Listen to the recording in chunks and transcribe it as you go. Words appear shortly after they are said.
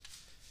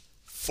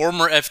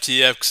Former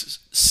FTX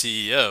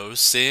CEO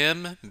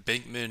Sam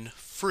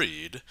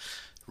Bankman-Fried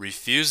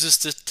refuses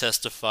to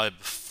testify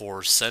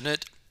before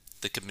Senate,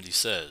 the committee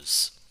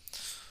says.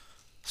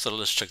 So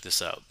let's check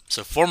this out.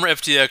 So former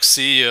FTX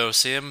CEO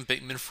Sam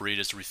Bankman-Fried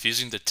is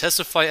refusing to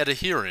testify at a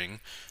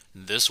hearing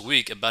this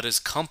week about his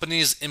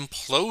company's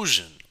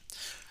implosion,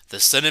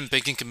 the Senate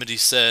Banking Committee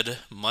said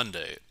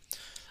Monday.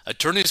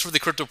 Attorneys for the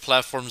crypto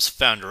platform's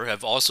founder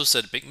have also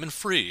said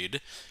Bankman-Fried,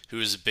 who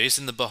is based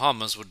in the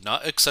Bahamas, would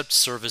not accept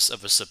service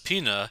of a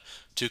subpoena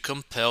to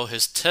compel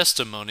his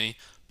testimony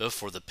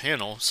before the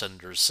panel,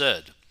 senators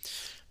said.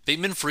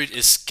 Bankman-Fried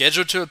is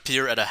scheduled to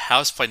appear at a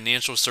House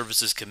Financial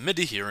Services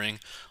Committee hearing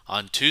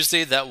on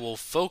Tuesday that will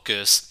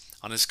focus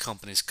on his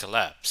company's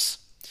collapse.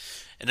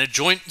 In a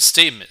joint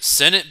statement,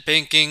 Senate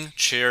Banking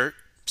Chair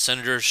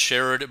Senator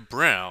Sherrod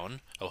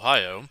Brown,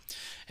 Ohio,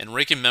 and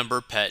Ranking Member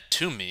Pat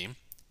Toomey,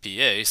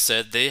 PA,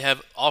 said they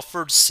have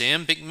offered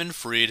Sam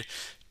Bankman-Fried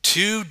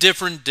two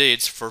different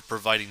dates for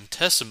providing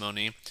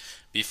testimony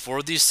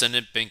before the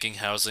Senate Banking,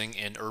 Housing,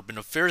 and Urban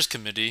Affairs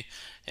Committee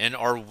and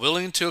are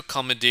willing to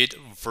accommodate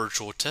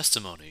virtual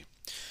testimony.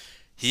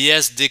 He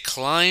has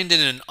declined in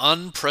an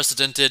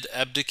unprecedented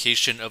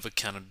abdication of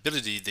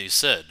accountability, they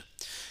said.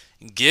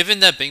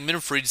 Given that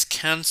Bankman-Fried's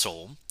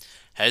counsel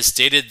has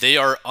stated they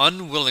are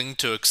unwilling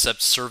to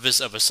accept service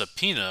of a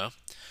subpoena,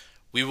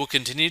 we will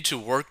continue to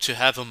work to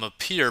have him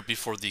appear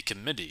before the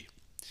committee.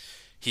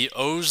 He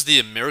owes the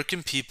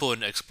American people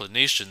an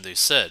explanation, they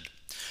said.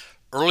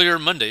 Earlier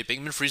Monday,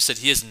 Bankman-Fried said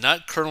he is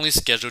not currently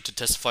scheduled to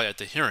testify at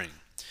the hearing.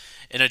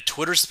 In a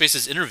Twitter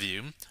Spaces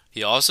interview,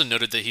 he also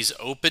noted that he's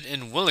open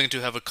and willing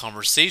to have a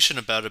conversation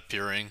about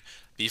appearing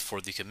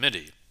before the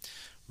committee.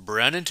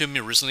 Brown and Toomey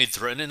recently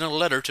threatened in a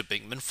letter to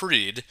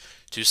Bankman-Fried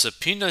to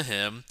subpoena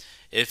him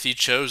if he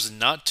chose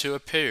not to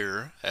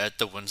appear at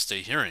the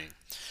Wednesday hearing.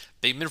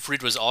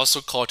 Bankman-Fried was also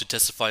called to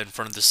testify in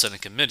front of the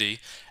Senate committee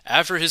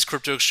after his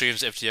crypto exchange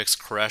FTX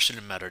crashed in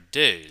a matter of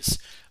days.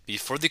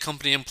 Before the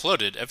company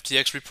imploded,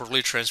 FTX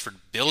reportedly transferred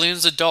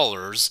billions of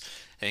dollars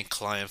in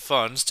client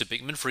funds to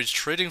Bankman-Fried's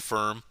trading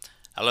firm,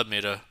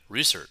 Alameda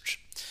Research.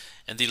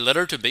 In the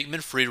letter to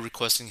Bankman-Fried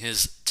requesting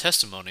his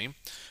testimony,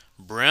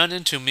 Brown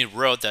and Toomey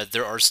wrote that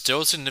there are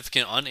still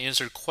significant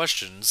unanswered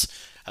questions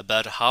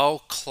about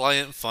how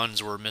client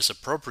funds were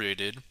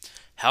misappropriated,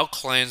 how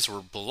clients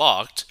were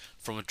blocked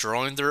from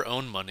withdrawing their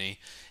own money,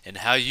 and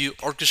how you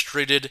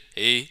orchestrated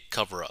a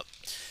cover-up.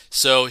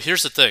 So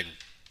here's the thing.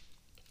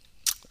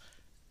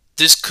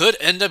 This could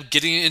end up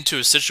getting into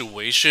a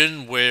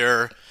situation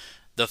where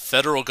the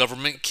federal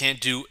government can't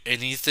do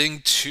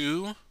anything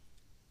to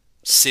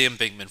Sam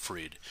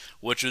Bankman-Fried,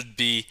 which would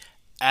be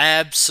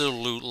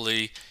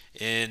absolutely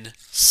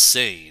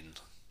insane.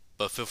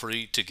 But feel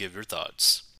free to give your thoughts.